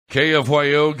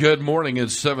KFYO, good morning.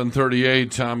 It's 7:38.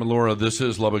 Tom and Laura, this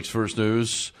is Lubbock's First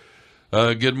News.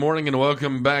 Good morning and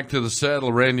welcome back to the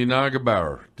saddle, Randy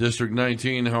Neugebauer, District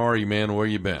 19. How are you, man? Where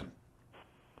you been?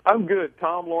 I'm good,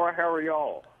 Tom. Laura, how are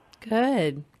y'all?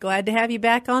 Good. Glad to have you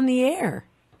back on the air.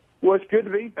 Well, it's good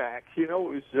to be back. You know,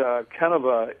 it was kind of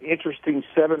an interesting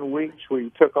 7 weeks.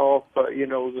 We took off,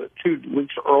 the 2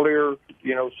 weeks earlier,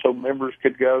 so members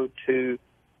could go to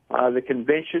the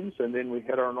conventions, and then we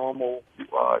had our normal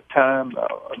time,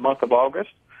 month of August.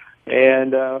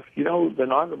 And, the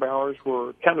Neugebauers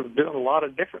were kind of doing a lot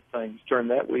of different things during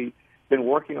that. We've been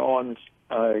working on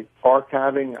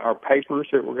archiving our papers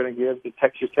that we're going to give to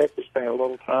Texas Tech. We spent a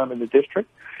little time in the district.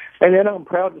 And then I'm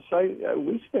proud to say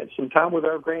we spent some time with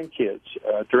our grandkids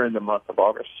during the month of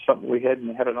August, something we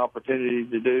hadn't had an opportunity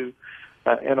to do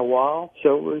in a while.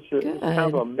 So it was kind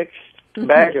of a mixed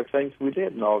bag of things we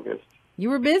did in August. You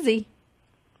were busy.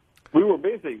 We were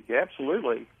busy,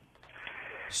 absolutely.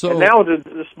 So and now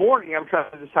this morning I'm trying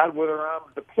to decide whether I'm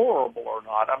deplorable or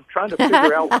not. I'm trying to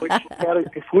figure out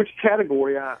which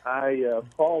category I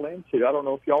fall into. I don't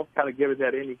know if y'all kind of given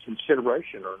that any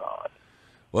consideration or not.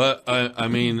 Well, I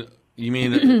mean, you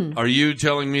mean, are you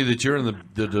telling me that you're in the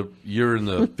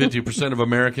 50% of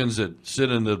Americans that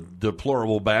sit in the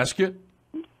deplorable basket?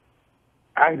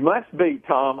 I must be,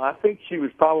 Tom. I think she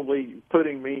was probably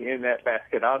putting me in that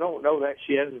basket. I don't know that.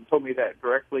 She hasn't told me that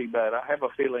directly, but I have a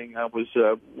feeling I was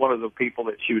one of the people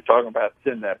that she was talking about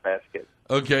in that basket.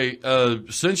 Okay,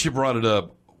 since you brought it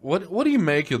up, what do you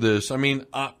make of this? I mean,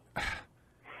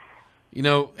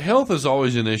 health is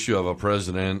always an issue of a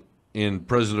president in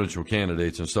presidential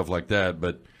candidates and stuff like that,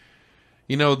 but,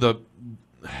 do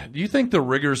you think the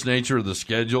rigorous nature of the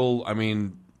schedule, I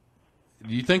mean,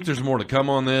 do you think there's more to come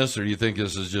on this, or do you think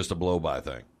this is just a blow-by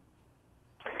thing?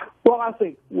 Well, I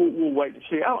think we'll wait and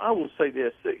see. I will say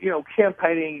this,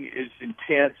 campaigning is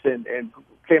intense, and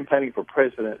campaigning for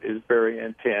president is very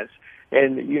intense.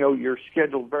 And, you're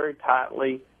scheduled very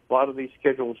tightly. A lot of these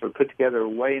schedules are put together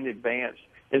way in advance.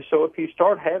 And so if you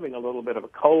start having a little bit of a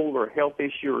cold or a health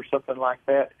issue or something like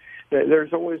that,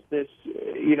 there's always this,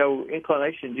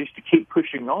 inclination just to keep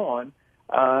pushing on.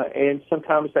 And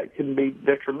sometimes that can be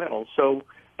detrimental. So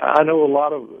I know a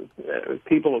lot of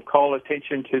people have called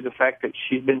attention to the fact that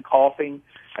she's been coughing,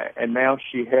 and now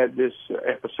she had this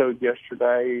episode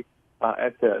yesterday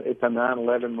at the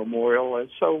 9/11 memorial. And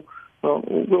so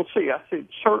we'll see. I think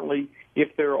certainly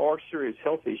if there are serious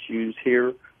health issues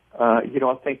here, I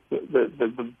think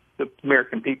the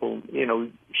American people,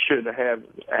 should have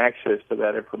access to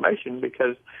that information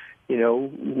because,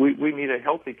 we need a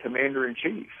healthy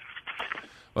commander-in-chief.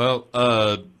 Well,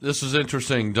 this is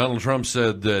interesting. Donald Trump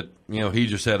said that, he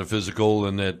just had a physical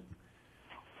and that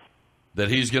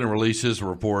he's going to release his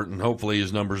report and hopefully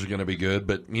his numbers are going to be good.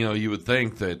 But, you would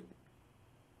think that,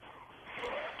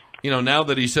 now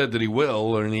that he said that he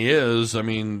will, and he is, I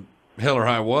mean, hell or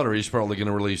high water, he's probably going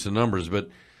to release the numbers. But,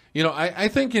 I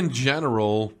think in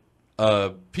general,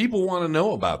 people want to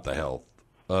know about the health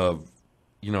of,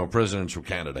 a presidential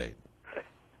candidate.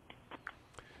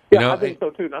 Yeah, I think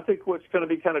so, too. And I think what's going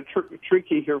to be kind of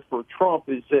tricky here for Trump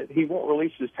is that he won't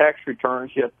release his tax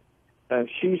returns yet.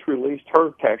 She's released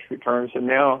her tax returns, and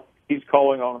now he's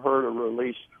calling on her to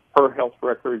release her health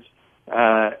records. He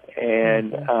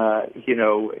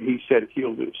said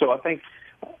he'll do. So I think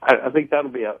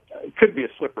could be a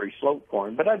slippery slope for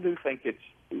him. But I do think it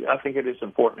is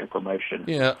important information.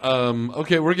 Yeah.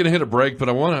 Okay, we're going to hit a break, but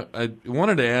I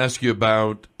wanted to ask you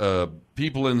about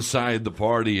people inside the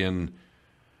party and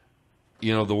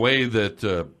the way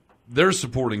that they're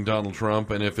supporting Donald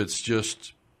Trump, and if it's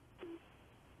just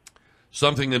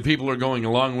something that people are going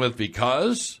along with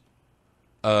because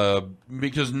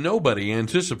nobody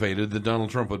anticipated that Donald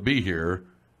Trump would be here,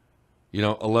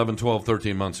 11, 12,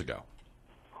 13 months ago.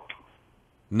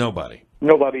 Nobody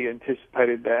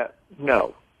anticipated that,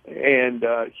 no. And,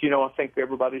 I think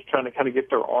everybody's trying to kind of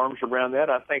get their arms around that.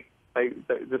 I think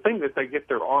the thing that they get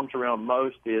their arms around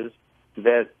most is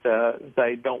that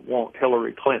they don't want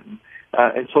Hillary Clinton.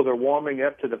 And so they're warming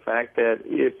up to the fact that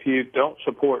if you don't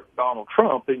support Donald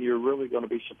Trump, then you're really going to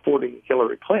be supporting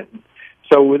Hillary Clinton.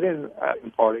 So within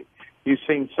the party, you've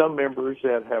seen some members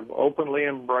that have openly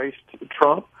embraced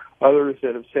Trump, others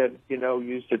that have said,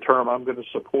 used the term, I'm going to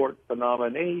support the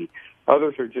nominee.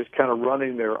 Others are just kind of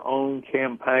running their own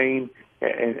campaign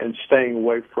and staying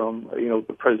away from,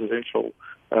 the presidential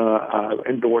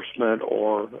endorsement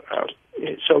or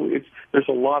so there's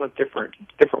a lot of different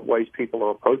ways people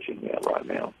are approaching that right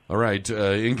now. All right.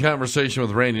 In conversation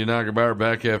with Randy Neugebauer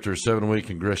back after a 7-week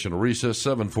congressional recess,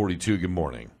 7:42. Good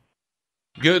morning.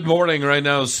 Good morning. Right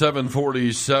now,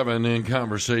 7:47 in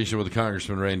conversation with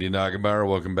Congressman Randy Neugebauer.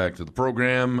 Welcome back to the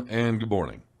program, and good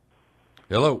morning.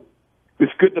 Hello.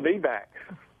 It's good to be back.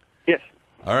 Yes.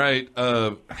 All right.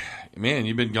 Man,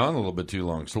 you've been gone a little bit too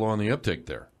long. Slow on the uptick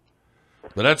there.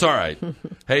 But that's all right.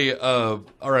 Hey, all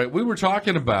right, we were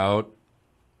talking about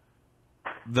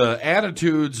the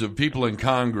attitudes of people in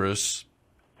Congress,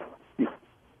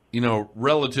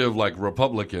 relative like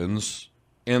Republicans,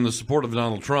 and the support of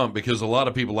Donald Trump, because a lot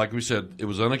of people, like we said, it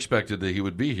was unexpected that he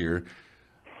would be here.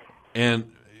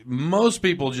 And most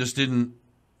people just didn't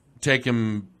take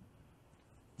him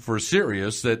for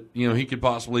serious, that, he could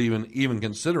possibly even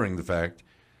considering the fact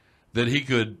that he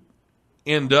could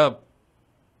end up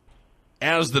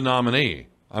as the nominee.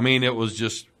 I mean, it was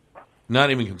just not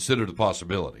even considered a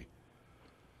possibility.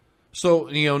 So,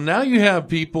 now you have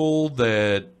people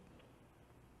that,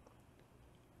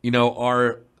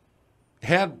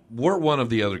 were one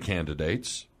of the other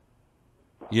candidates,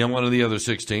 one of the other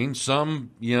 16.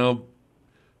 Some,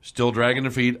 still dragging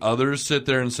their feet. Others sit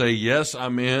there and say, yes,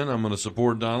 I'm in. I'm going to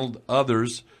support Donald.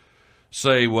 Others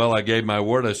say, well, I gave my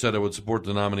word. I said I would support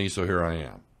the nominee, so here I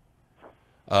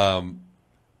am.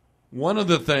 One of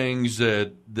the things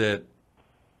that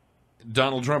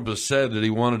Donald Trump has said that he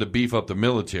wanted to beef up the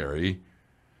military,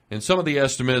 and some of the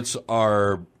estimates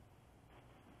are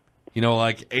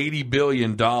like $80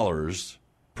 billion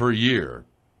per year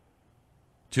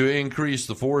to increase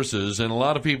the forces. And a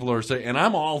lot of people are saying, and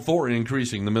I'm all for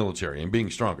increasing the military and being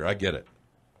stronger. I get it.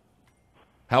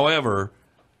 However,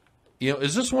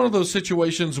 is this one of those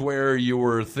situations where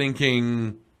you're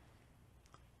thinking,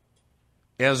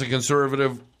 as a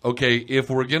conservative, okay, if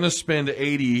we're going to spend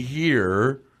 80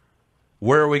 here,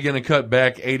 where are we going to cut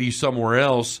back 80 somewhere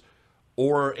else?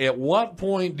 Or at what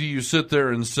point do you sit there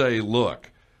and say, look,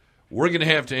 we're going to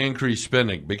have to increase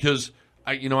spending? Because,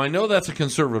 I know that's a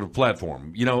conservative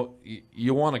platform. You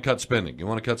want to cut spending. You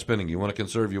want to cut spending. You want to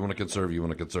conserve. You want to conserve. You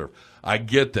want to conserve. I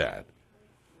get that.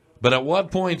 But at what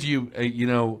point do you,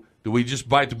 do we just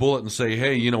bite the bullet and say,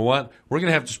 hey, you know what? We're going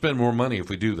to have to spend more money if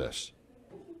we do this?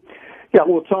 Yeah,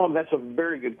 well, Tom, that's a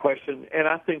very good question. And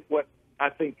I think what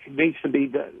needs to be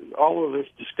done, all of this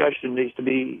discussion needs to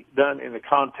be done in the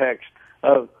context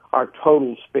of our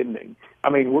total spending. I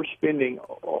mean, we're going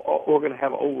to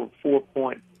have over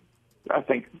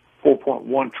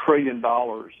 $4.1 trillion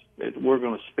that we're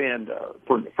going to spend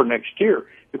for next year.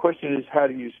 The question is, how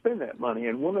do you spend that money?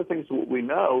 And one of the things that we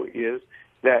know is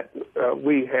that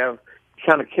we have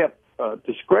kind of kept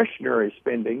discretionary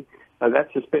spending,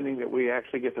 that's the spending that we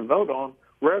actually get to vote on,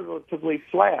 relatively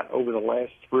flat over the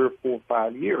last 3 or 4 or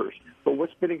 5 years. But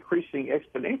what's been increasing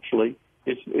exponentially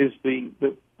is the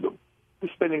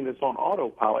spending that's on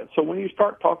autopilot. So when you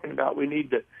start talking about we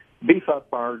need to beef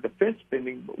up our defense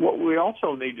spending, what we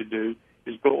also need to do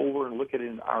is go over and look at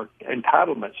our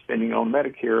entitlement spending on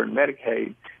Medicare and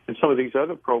Medicaid and some of these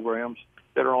other programs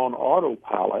that are on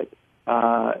autopilot,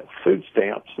 food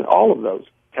stamps, and all of those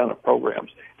kind of programs,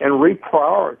 and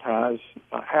reprioritize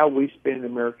how we spend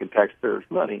American taxpayers'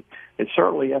 money. And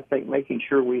certainly, I think making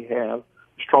sure we have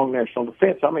strong national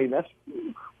defense, I mean, that's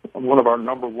one of our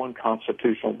number one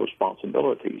constitutional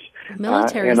responsibilities.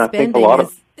 Military spending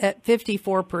is at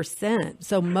 54%.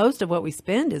 So most of what we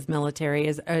spend is military.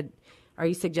 Are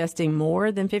you suggesting more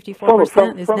than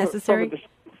 54% is necessary?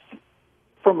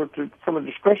 From a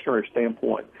discretionary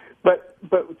standpoint. But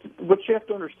what you have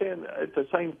to understand at the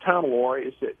same time, Laura,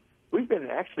 is that we've been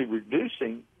actually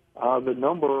reducing the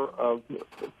number of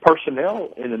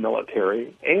personnel in the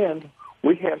military, and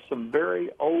we have some very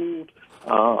old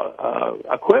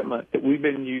equipment that we've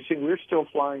been using. We're still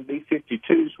flying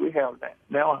B-52s. We have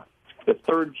now the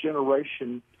third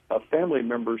generation of family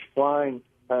members flying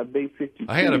B-52s.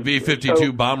 I had a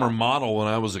B-52 bomber model when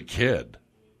I was a kid.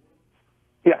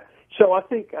 Yeah. So I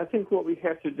think what we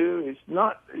have to do is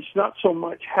it's not so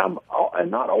much how,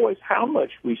 and not always how much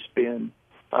we spend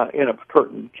in a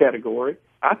certain category.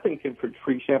 I think, for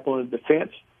example, in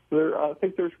defense, I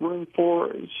think there's room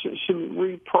for some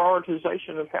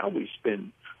reprioritization of how we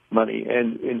spend money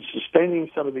and in sustaining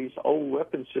some of these old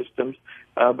weapon systems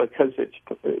because it's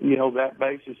that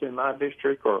base is in my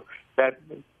district or that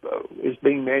is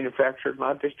being manufactured in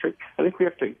my district. I think we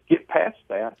have to get past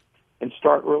that and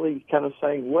start really kind of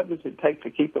saying, what does it take to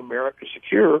keep America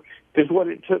secure? Because what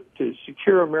it took to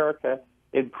secure America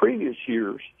in previous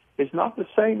years is not the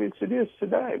same as it is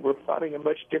today. We're fighting a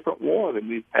much different war than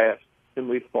we've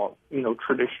fought,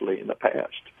 traditionally in the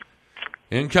past.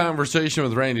 In conversation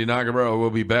with Randy Neugebauer, we'll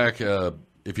be back.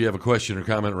 If you have a question or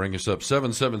comment, ring us up,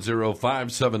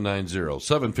 770-5790,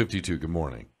 752. Good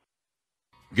morning.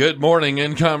 Good morning.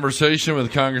 In conversation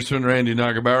with Congressman Randy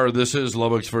Neugebauer. This is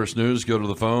Lubbock's First News. Go to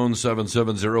the phone,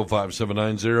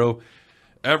 770-5790.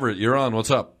 Everett, you're on.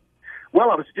 What's up? Well,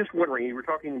 I was just wondering, you were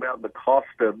talking about the cost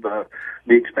of the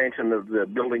expansion of the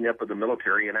building up of the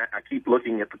military, and I keep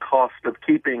looking at the cost of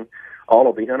keeping all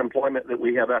of the unemployment that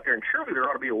we have out there, and surely there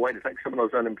ought to be a way to take some of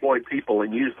those unemployed people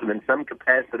and use them in some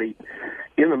capacity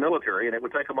in the military, and it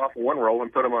would take them off one role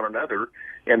and put them on another,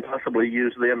 and possibly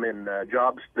use them in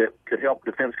jobs that could help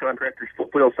defense contractors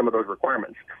fulfill some of those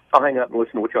requirements. I'll hang up and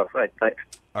listen to what y'all say. Thanks.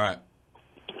 All right.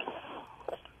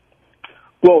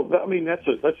 Well, I mean, that's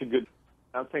a good.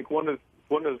 I think one of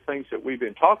the things that we've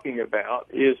been talking about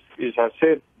is I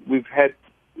said we've had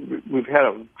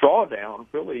a drawdown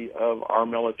really of our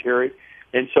military,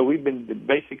 and so we've been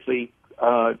basically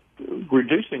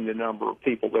reducing the number of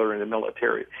people that are in the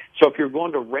military. So if you're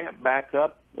going to ramp back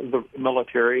up the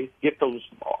military, get those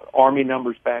Army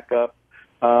numbers back up,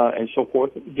 and so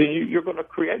forth, then you're going to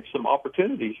create some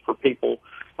opportunities for people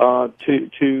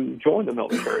to join the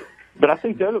military. But I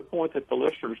think the other point that the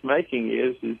listener's making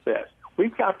is that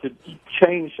we've got to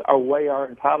change our way our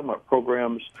entitlement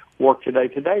programs work today.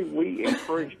 Today, we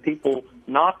encourage people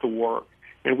not to work,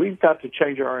 and we've got to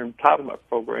change our entitlement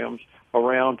programs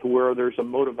around to where there's a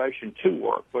motivation to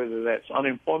work, whether that's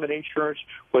unemployment insurance,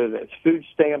 whether that's food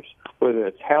stamps, whether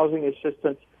that's housing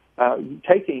assistance,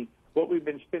 taking what we've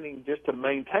been spending just to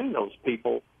maintain those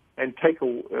people and take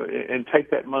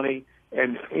that money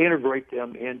and integrate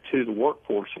them into the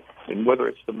workforce, and whether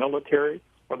it's the military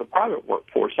or the private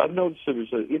workforce. I noticed there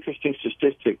was an interesting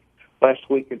statistic last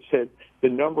week that said the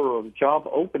number of job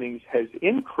openings has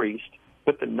increased,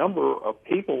 but the number of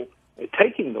people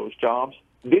taking those jobs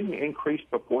didn't increase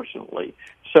proportionately.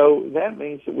 So that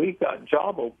means that we've got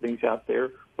job openings out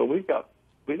there, but we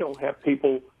don't have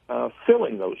people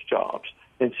filling those jobs.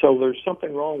 And so there's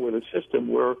something wrong with the system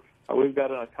where we've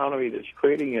got an economy that's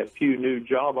creating a few new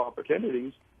job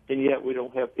opportunities, and yet we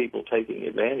don't have people taking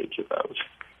advantage of those.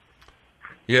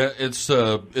 Yeah, it's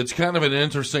kind of an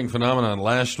interesting phenomenon.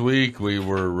 Last week we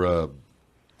were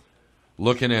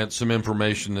looking at some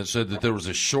information that said that there was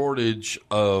a shortage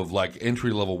of like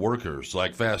entry-level workers,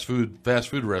 like fast food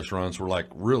restaurants were like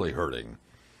really hurting.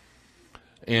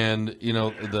 And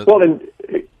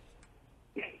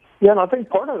and I think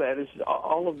part of that is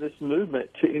all of this movement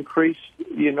to increase,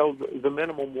 the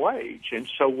minimum wage. And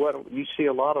so what you see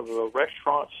a lot of the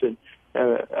restaurants and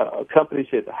companies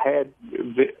that had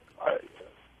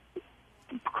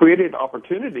created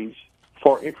opportunities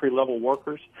for entry-level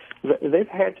workers, they've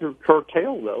had to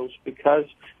curtail those because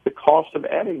the cost of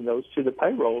adding those to the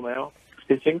payroll now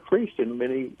has increased in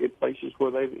many places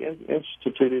where they've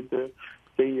instituted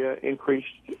the increased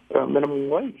minimum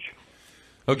wage.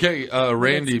 Okay,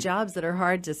 Randy. It's jobs that are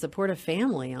hard to support a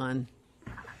family on.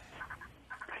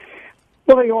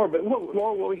 Well, they are, but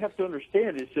what we have to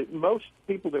understand is that most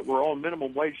people that were on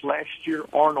minimum wage last year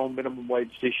aren't on minimum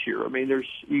wage this year. I mean,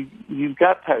 you've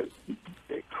got to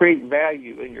create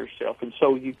value in yourself, and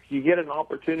so you get an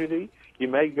opportunity. You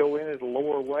may go in at a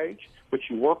lower wage, but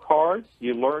you work hard,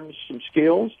 you learn some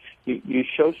skills, you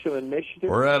show some initiative.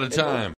 We're out of time.